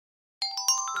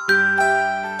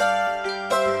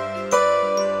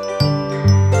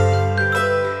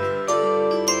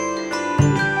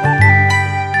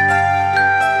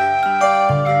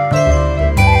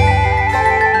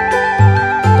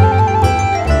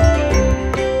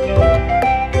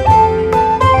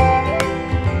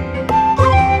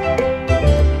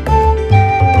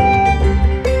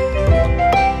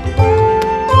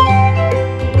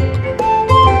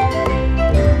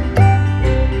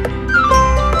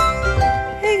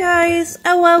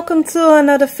And welcome to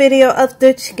another video of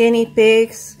Dutch guinea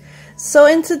pigs. So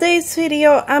in today's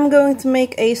video I'm going to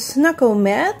make a snuggle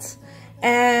mat,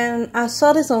 and I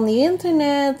saw this on the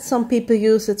internet. Some people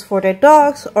use it for their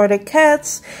dogs or their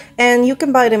cats, and you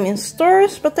can buy them in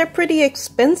stores, but they're pretty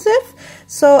expensive.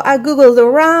 So I googled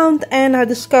around and I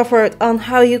discovered on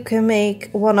how you can make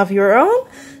one of your own.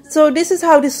 So this is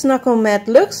how this snuggle mat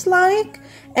looks like,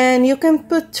 and you can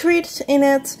put treats in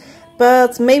it.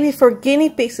 But maybe for guinea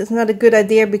pigs it's not a good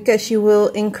idea because you will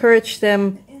encourage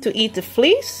them to eat the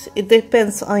fleece. It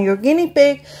depends on your guinea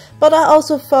pig. But I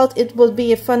also thought it would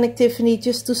be a fun activity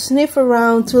just to sniff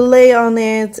around, to lay on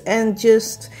it and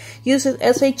just use it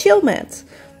as a chill mat.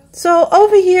 So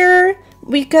over here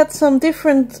we got some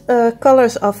different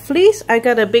colors of fleece. I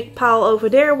got a big pile over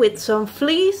there with some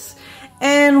fleece.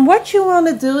 And what you want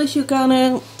to do is you're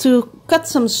gonna cut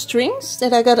some strings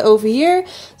that I got over here.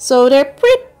 So they're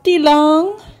pretty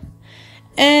long,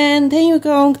 and then you're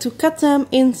going to cut them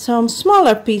in some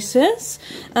smaller pieces.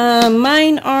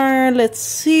 Mine are, let's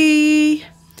see,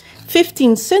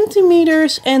 15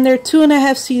 centimeters, and they're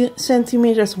 2.5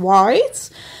 centimeters wide.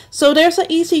 So there's an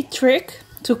easy trick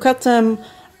to cut them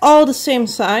all the same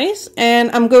size,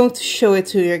 and I'm going to show it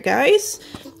to you guys.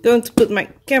 Going to put my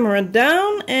camera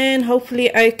down and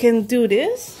hopefully I can do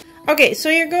this. Okay, so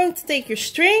you're going to take your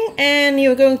string and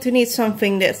you're going to need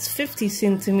something that's 50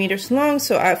 centimeters long,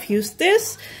 so I've used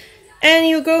this. And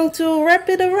you're going to wrap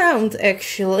it around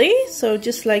actually, so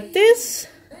just like this.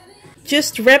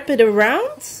 Just wrap it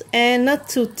around and not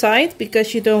too tight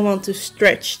because you don't want to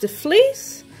stretch the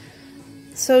fleece.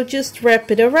 So just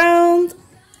wrap it around,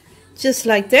 just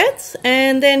like that.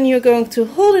 And then you're going to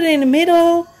hold it in the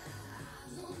middle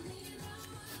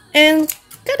and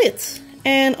cut it.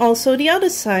 And also the other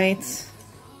side,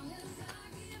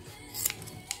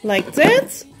 like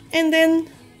that. And then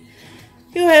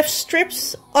you have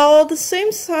strips all the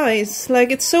same size. Like,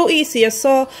 it's so easy. I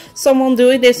saw someone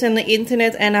doing this on the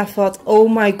internet and I thought, oh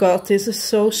my god, this is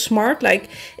so smart. Like,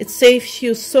 it saves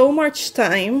you so much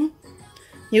time.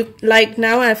 Like,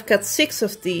 now I've cut 6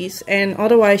 of these, and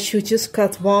otherwise you just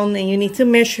cut one and you need to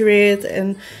measure it.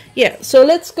 And yeah, so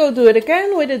let's go do it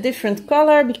again with a different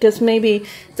color because maybe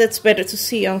that's better to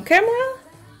see on camera.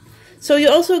 So you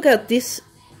also got this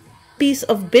piece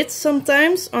of bits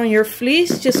sometimes on your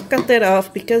fleece. Just cut that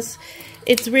off because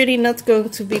it's really not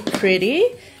going to be pretty.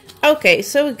 Okay,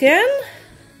 so again,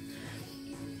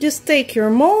 just take your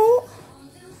mole.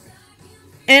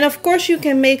 And of course you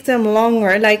can make them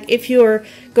longer. Like, if you're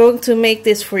going to make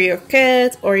this for your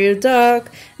cat or your dog,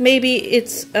 maybe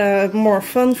it's more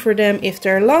fun for them if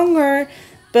they're longer.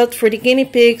 But for the guinea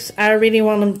pigs, I really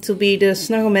want them to be, the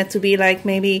snuggle mat to be like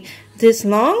maybe this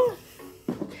long.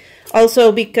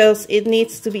 Also because it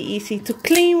needs to be easy to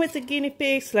clean with the guinea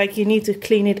pigs. Like, you need to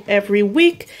clean it every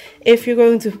week if you're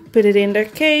going to put it in their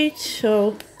cage.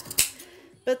 So,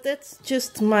 but that's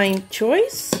just my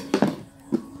choice.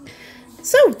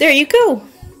 So there you go.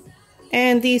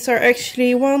 And these are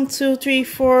actually 1, 2, 3,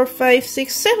 4, 5,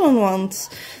 6, 7 ones.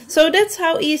 So that's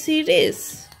how easy it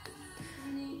is.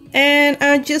 And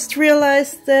I just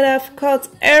realized that I've cut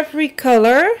every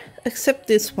color except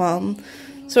this one.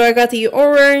 So I got the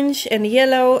orange and the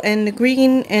yellow and the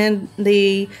green and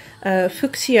the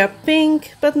fuchsia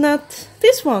pink, but not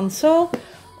this one. So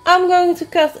I'm going to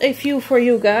cut a few for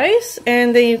you guys,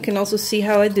 and then you can also see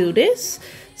how I do this.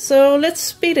 So let's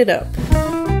speed it up.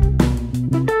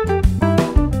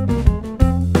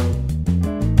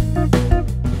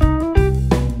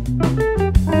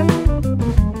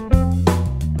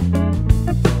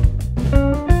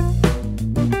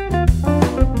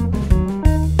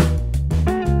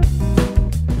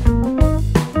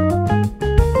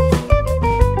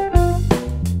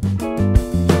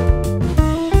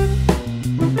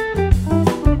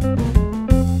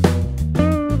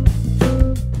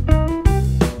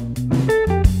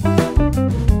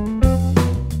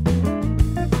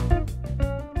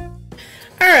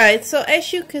 Alright, so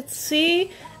as you could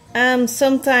see,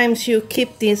 sometimes you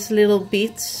keep these little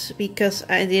bits because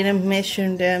I didn't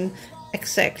measure them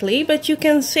exactly, but you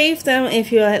can save them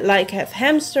if you like have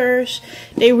hamsters.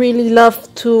 They really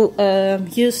love to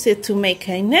use it to make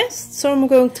a nest. So I'm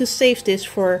going to save this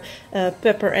for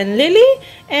Pepper and Lily.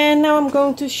 And now I'm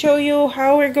going to show you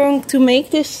how we're going to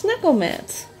make this snuggle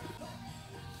mat.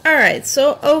 Alright,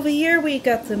 so over here we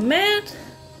got the mat.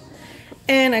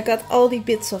 And I got all the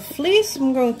bits of fleece.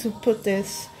 I'm going to put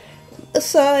this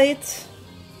aside.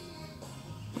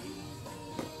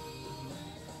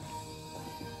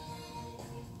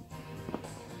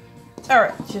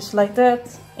 Alright, just like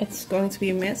that. It's going to be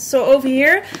a mess. So over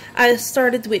here I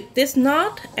started with this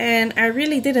knot and I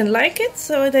really didn't like it,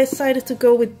 so I decided to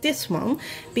go with this one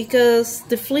because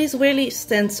the fleece really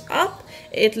stands up.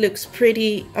 It looks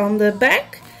pretty on the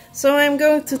back. So I'm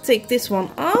going to take this one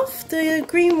off, the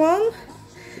green one,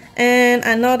 and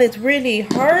I knot it really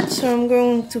hard, so I'm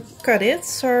going to cut it.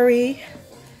 Sorry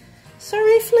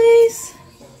fleece.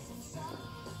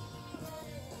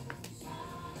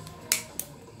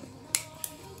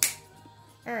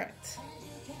 Alright.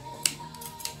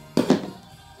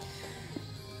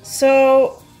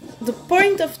 So the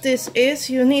point of this is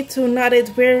you need to knot it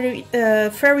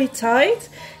very tight,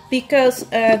 because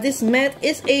this mat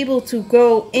is able to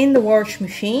go in the wash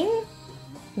machine,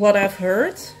 what I've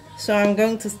heard. So I'm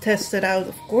going to test it out,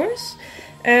 of course.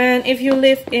 And if you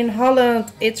live in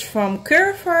Holland, it's from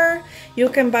Curver. You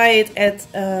can buy it at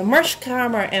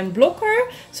Marskramer and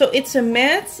Blokker. So it's a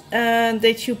mat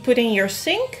that you put in your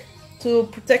sink to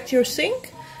protect your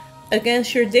sink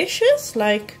against your dishes,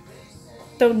 like,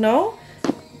 don't know.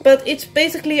 But it's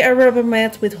basically a rubber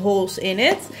mat with holes in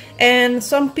it. And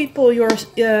some people use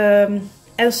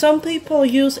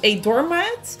a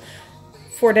doormat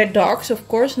for their dogs, of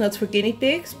course, not for guinea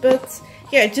pigs. But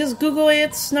yeah, just Google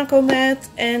it, snuggle mat,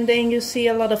 and then you see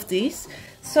a lot of these.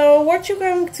 So what you're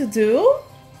going to do,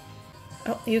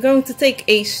 you're going to take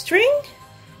a string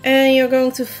and you're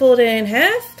going to fold it in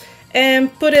half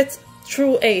and put it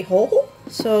through a hole.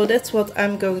 So that's what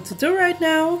I'm going to do right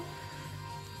now.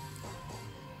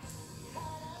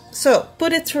 So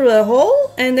put it through a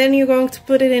hole and then you're going to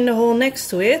put it in the hole next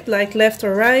to it, like left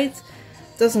or right,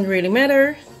 doesn't really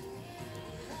matter.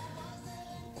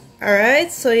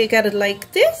 Alright, so you got it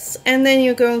like this, and then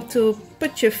you're going to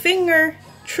put your finger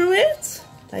through it,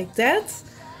 like that.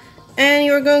 And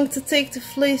you're going to take the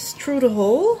fleece through the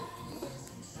hole.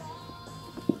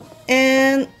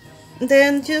 And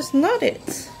then just knot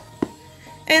it.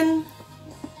 And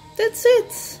that's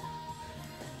it.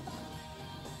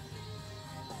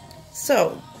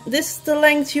 So, this is the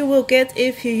length you will get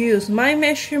if you use my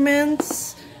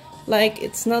measurements. Like,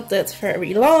 it's not that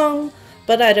very long,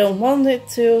 but I don't want it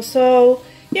to. So,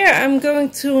 yeah, I'm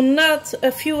going to knot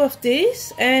a few of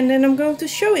these and then I'm going to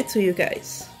show it to you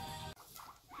guys.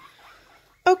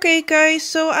 Okay guys,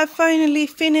 so I finally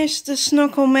finished the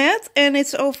snuggle mat and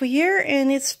it's over here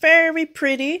and it's very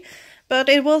pretty, but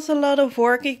it was a lot of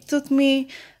work. It took me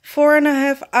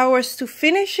 4.5 hours to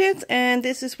finish it, and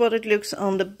this is what it looks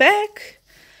on the back.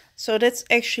 So that's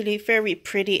actually very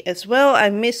pretty as well. I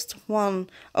missed one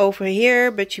over here,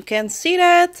 but you can't see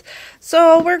that.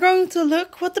 So we're going to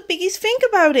look what the piggies think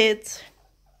about it.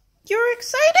 You're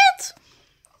excited?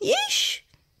 Yeesh.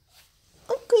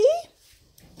 Okay.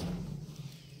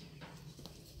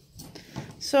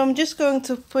 So I'm just going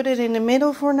to put it in the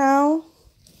middle for now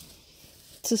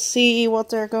to see what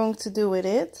they're going to do with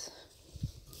it.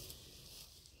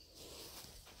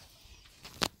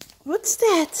 What's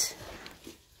that?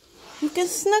 You can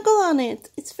snuggle on it.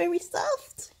 It's very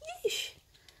soft. Yeesh.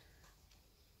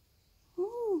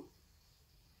 Ooh.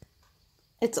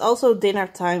 It's also dinner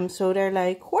time, so they're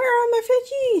like, where are my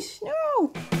veggies?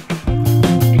 No.